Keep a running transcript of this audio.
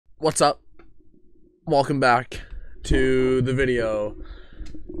What's up? Welcome back to the video.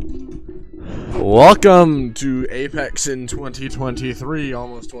 Welcome to Apex in 2023,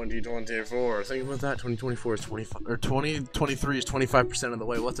 almost 2024. Think about that. 2024 is 25, or 2023 is 25% of the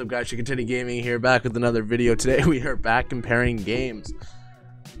way. What's up, guys? ChickenTendieGaming here, back with another video. Today we are back comparing games.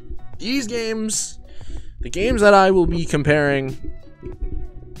 These games, the games that I will be comparing.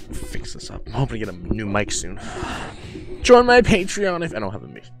 Fix this up. I'm hoping to get a new mic soon. Join my Patreon if I don't have a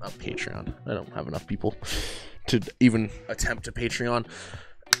Patreon. I don't have enough people to even attempt a Patreon.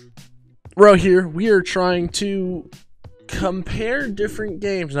 Right here, we are trying to compare different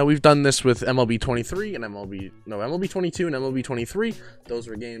games. Now, we've done this with MLB 23 and MLB 22 and MLB 23. Those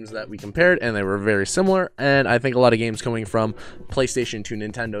were games that we compared, and they were very similar. And I think a lot of games coming from PlayStation to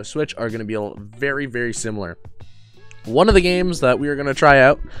Nintendo Switch are going to be very, very similar. One of the games that we are going to try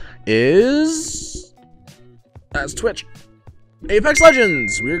out is as Twitch. Apex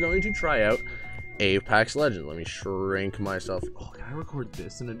Legends. We're going to try out Apex Legends. Let me shrink myself. Oh, can I record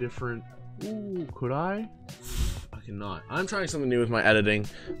this in a different? Ooh, could I? I cannot. I'm trying something new with my editing,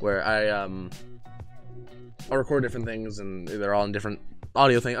 where I'll record different things, and they're all in different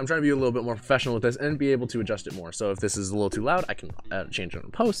audio thing. I'm trying to be a little bit more professional with this and be able to adjust it more. So if this is a little too loud, I can change it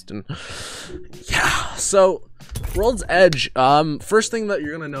in post. And yeah, so World's Edge. First thing that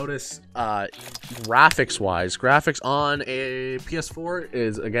you're gonna notice, graphics on a PS4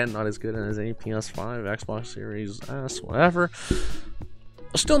 is again not as good as a PS5, Xbox Series S, whatever.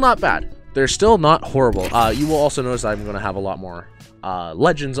 Still not bad. They're still not horrible. You will also notice I'm gonna have a lot more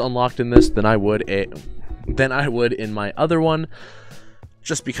legends unlocked in this than I would in my other one.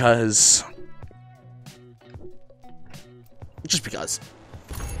 Just because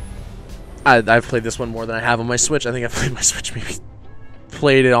I've played this one more than I have on my Switch. I think I've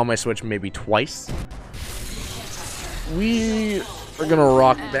played it on my Switch maybe twice. We are gonna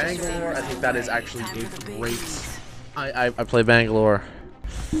rock Bangalore. I think that is actually a great. I play Bangalore.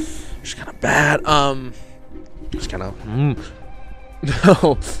 Just kind of bad. Just kind of.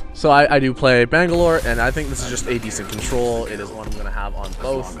 No, so I do play Bangalore, and I think this is just a decent control. It is one I'm gonna have on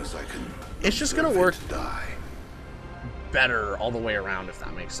both. It's just gonna work better all the way around, if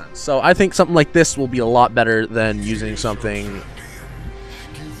that makes sense. So I think something like this will be a lot better than using something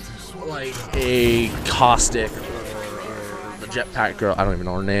like a Caustic or the Jetpack Girl. I don't even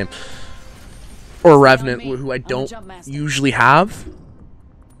know her name. Or Revenant, who I don't usually have.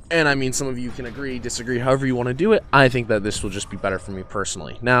 And I mean, some of you can agree, disagree, however you want to do it. I think that this will just be better for me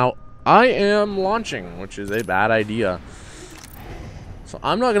personally. Now, I am launching, which is a bad idea. So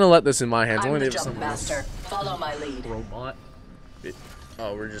I'm not gonna let this in my hands. I'm the jump master. Follow my lead. Robot.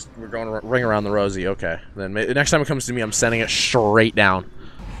 We're going ring around the rosy. Okay. Then the next time it comes to me, I'm sending it straight down.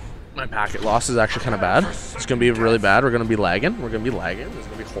 My packet loss is actually kind of bad. It's gonna be really bad. We're gonna be lagging. It's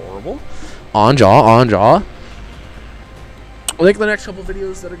gonna be horrible. On jaw. I think the next couple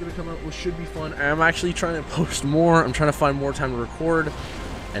videos that are going to come out should be fun. I'm actually trying to post more. I'm trying to find more time to record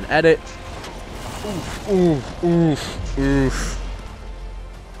and edit. Oof.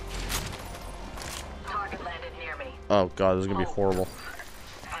 Target landed near me. Oh god, this is going to be horrible.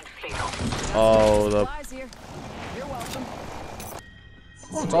 Oh,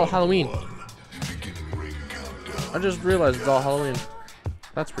 it's all Halloween. I just realized it's all Halloween.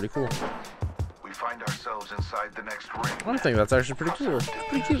 That's pretty cool. Find ourselves inside the next ring. I think that's actually pretty cool.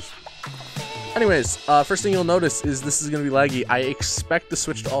 Pretty cute. Anyways, first thing you'll notice is this is going to be laggy. I expect the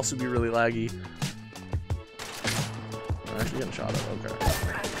Switch to also be really laggy. I'm actually getting shot at. Okay.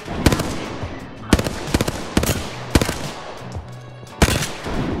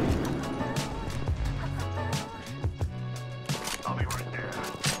 I'll be right there,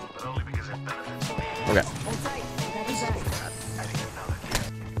 but only because it benefits me. Okay.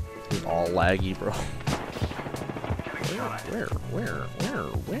 It's all laggy, bro.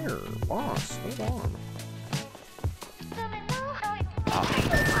 Where? Boss, hold on.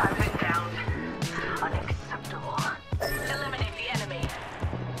 I've been downed. Unacceptable. Eliminate the enemy.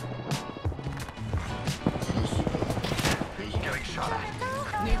 He's getting shot at.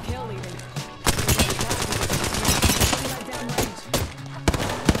 New kill leader.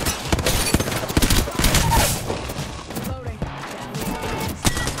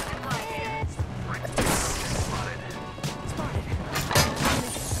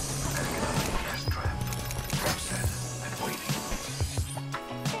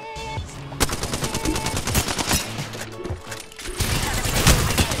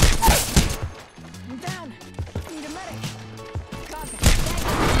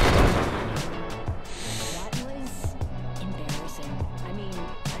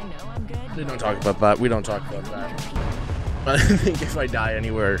 We don't talk about that. We don't talk about that. I think if I die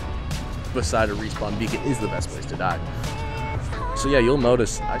anywhere beside a respawn beacon is the best place to die. So yeah, you'll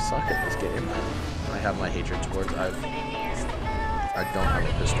notice I suck at this game. I have my hatred towards. I don't have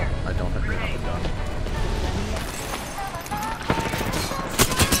a pistol. I don't have a gun.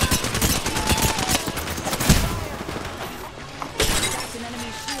 That's an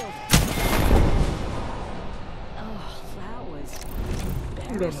enemy shield. Oh, that was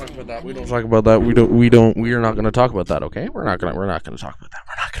We don't talk about that. We don't talk about that. We are not going to talk about that. Okay? We're not going to talk about that.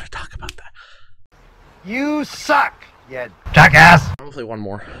 We're not going to talk about that. You suck, you jackass! I'm gonna play one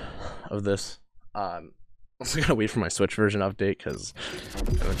more of this. I'm also gonna wait for my Switch version update because I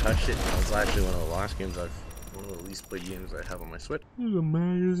haven't touched it. It was actually one of the last games one of the least played games I have on my Switch. There's a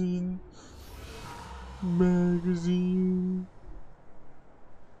magazine. Magazine.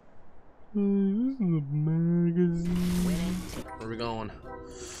 This is a magazine. Where are we going?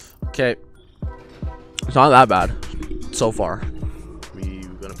 Okay. It's not that bad so far. We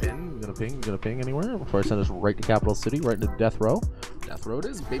gonna ping anywhere before I send us right to Capital City, right to Death Row. Death Row it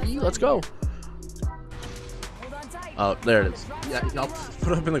is, baby. Let's go. Oh, there it is. Yeah, I'll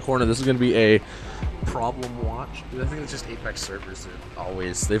put it up in the corner. This is gonna be a problem watch. I think it's just Apex servers.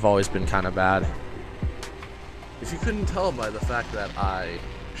 They've always been kind of bad. If you couldn't tell by the fact that I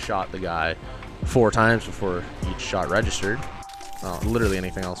shot the guy 4 times before each shot registered. Oh, literally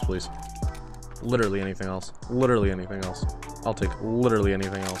anything else, please. Literally anything else. Literally anything else. I'll take literally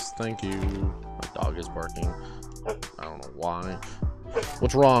anything else. Thank you. My dog is barking. I don't know why.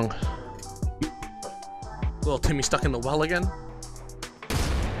 What's wrong? Little Timmy stuck in the well again?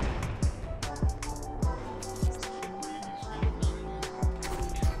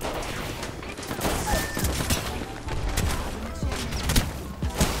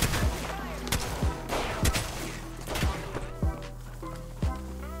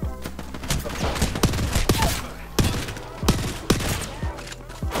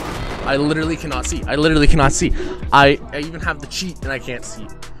 I literally cannot see. I literally cannot see. I even have the cheat and I can't see.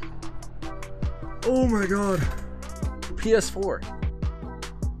 Oh my god. PS4.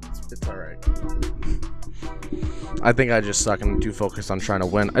 It's alright. I think I just suck and I'm too focused on trying to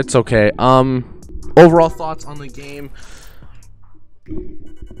win. It's okay. Overall thoughts on the game.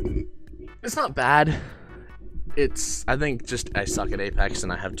 It's not bad. I think just I suck at Apex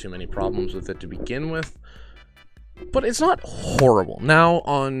and I have too many problems with it to begin with. But it's not horrible. Now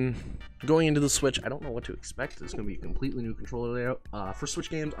on going into the Switch, I don't know what to expect. It's going to be a completely new controller layout. For Switch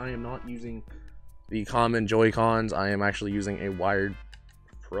games, I am not using the common Joy-Cons. I am actually using a wired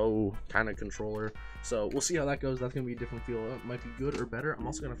Pro kind of controller. So we'll see how that goes. That's going to be a different feel. It might be good or better. I'm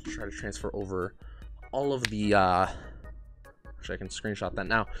also going to have to try to transfer over all of the... Actually, I can screenshot that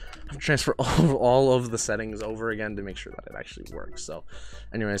now. I have to transfer all of the settings over again to make sure that it actually works. So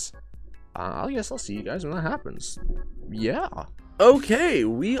anyways, I guess I'll see you guys when that happens. Yeah. Okay,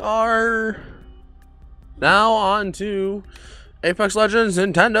 we are now on to Apex Legends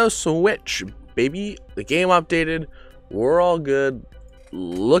Nintendo Switch, baby. The game updated. We're all good.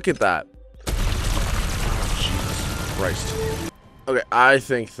 Look at that. Jesus Christ. Okay, I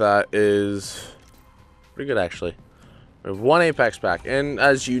think that is pretty good, actually. We have 1 Apex pack, and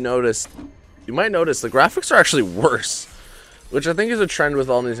as you might notice, the graphics are actually worse, which I think is a trend with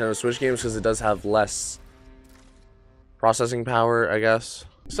all Nintendo Switch games because it does have less processing power, I guess.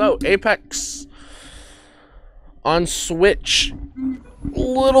 So Apex on Switch, a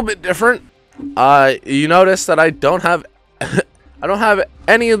little bit different. You notice that I don't have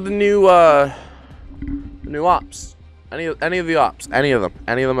any of the new ops, any of the ops, any of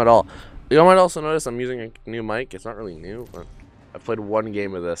them at all. You might also notice I'm using a new mic. It's not really new, but I've played 1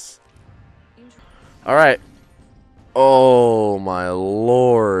 game of this. All right. Oh my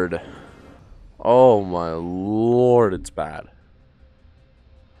lord. Oh my lord, it's bad.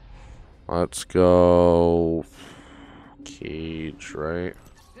 Let's go. Cage, right?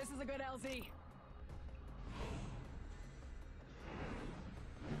 This is a good LZ.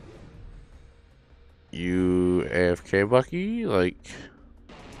 You AFK, Bucky? Like,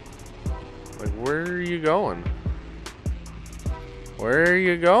 where are you going? Where are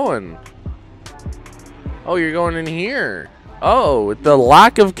you going? Oh, you're going in here. Oh, with the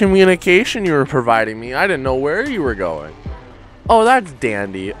lack of communication you were providing me, I didn't know where you were going. Oh, that's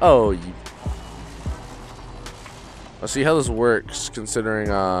dandy. Oh, let's see how this works,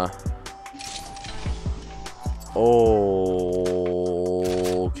 considering, oh,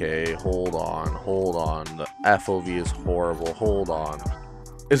 okay, hold on. The FOV is horrible. Hold on.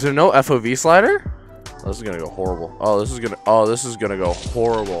 Is there no FOV slider? Oh, this is gonna go horrible. Oh, this is gonna go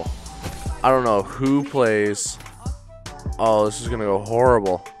horrible. I don't know who plays. Oh, this is gonna go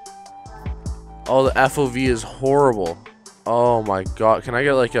horrible. Oh, the FOV is horrible. Oh my god. Can I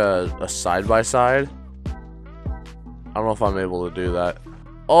get like a side by side? I don't know if I'm able to do that.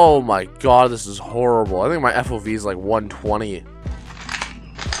 Oh my god, this is horrible. I think my FOV is like 120.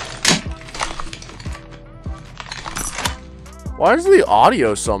 Why is the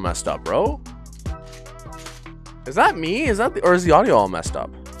audio so messed up, bro? Is that me? Is that or is the audio all messed up?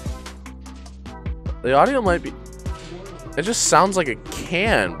 The audio might be. It just sounds like a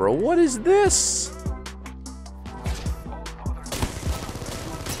can, bro. What is this?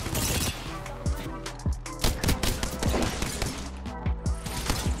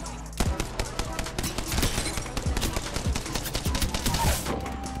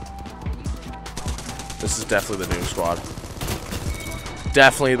 This is definitely the noob squad.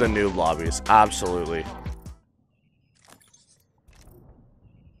 Definitely the noob lobbies. Absolutely.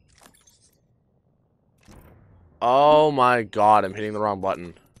 Oh my god, I'm hitting the wrong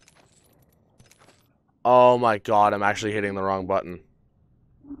button. Oh my god, I'm actually hitting the wrong button.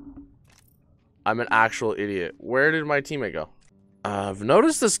 I'm an actual idiot. Where did my teammate go? I've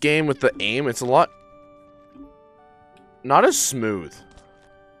noticed this game with the aim, it's a lot... not as smooth.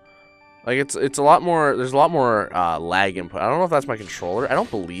 Like, it's a lot more... there's a lot more lag input. I don't know if that's my controller. I don't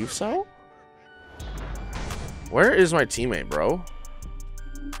believe so. Where is my teammate, bro?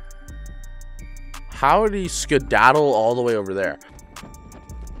 How did he skedaddle all the way over there?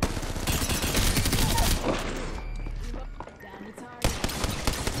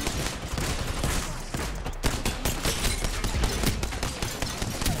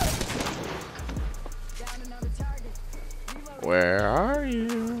 Where are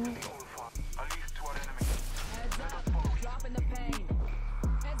you?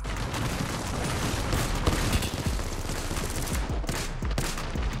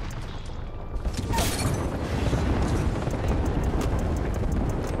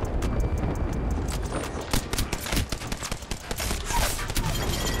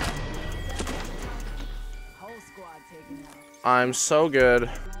 I'm so good.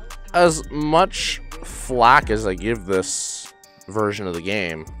 As much flack as I give this version of the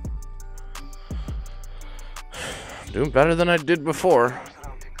game, I'm doing better than I did before.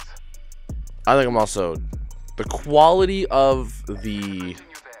 I think I'm also the quality of the...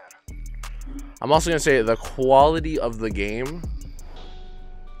 I'm also gonna say the quality of the game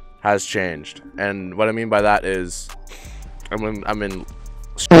has changed, and what I mean by that is I'm in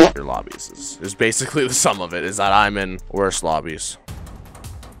lobbies is basically the sum of it, is that I'm in worse lobbies.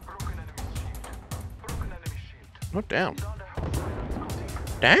 Oh damn.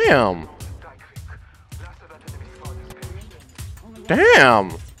 Damn.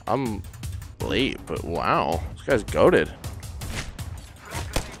 Damn. I'm late, but wow. This guy's goated.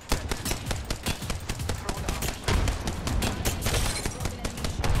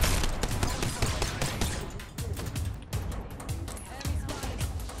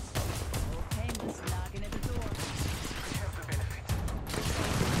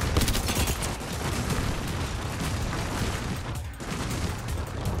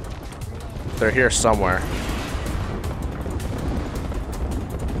 They're here somewhere.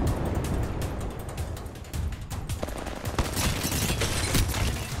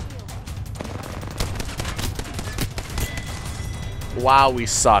 Wow, we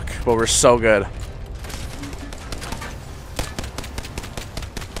suck, but we're so good.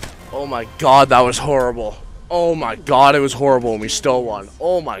 Oh my god, that was horrible. Oh my god, it was horrible and we still won.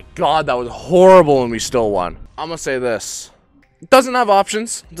 Oh my god, that was horrible and we still won. I'm gonna say this. It doesn't have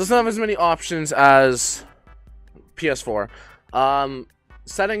options. It doesn't have as many options as PS4.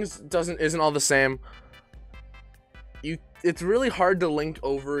 Settings isn't all the same. It's really hard to link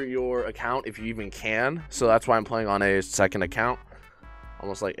over your account if you even can. So that's why I'm playing on a second account.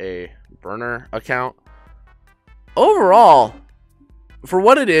 Almost like a burner account. Overall, for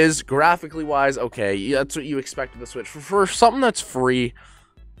what it is, graphically wise, okay, that's what you expect of the Switch. For something that's free,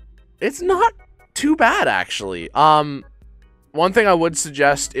 it's not too bad actually. One thing I would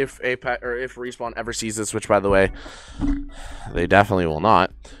suggest if Apex or if Respawn ever sees this, which by the way, they definitely will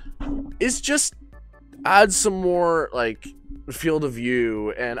not, is just add some more like field of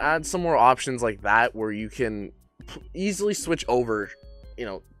view and add some more options like that where you can easily switch over, you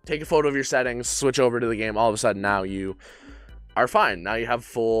know, take a photo of your settings, switch over to the game. All of a sudden now you are fine. Now you have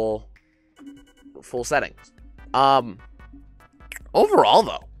full settings. Overall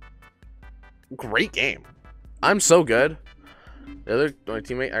though, great game. I'm so good. My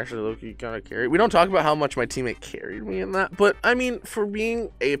teammate actually low-key kind of carried. We don't talk about how much my teammate carried me in that, but I mean, for being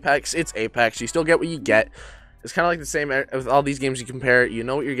Apex, it's Apex. You still get what you get. It's kind of like the same with all these games you compare. You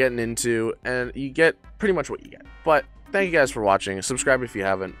know what you're getting into, and you get pretty much what you get. But thank you guys for watching. Subscribe if you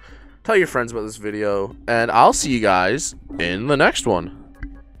haven't. tell your friends about this video, and I'll see you guys in the next one.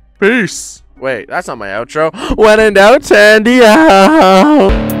 Peace. Wait, that's not my outro. When in doubt, Tandy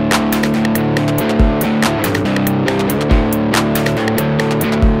out.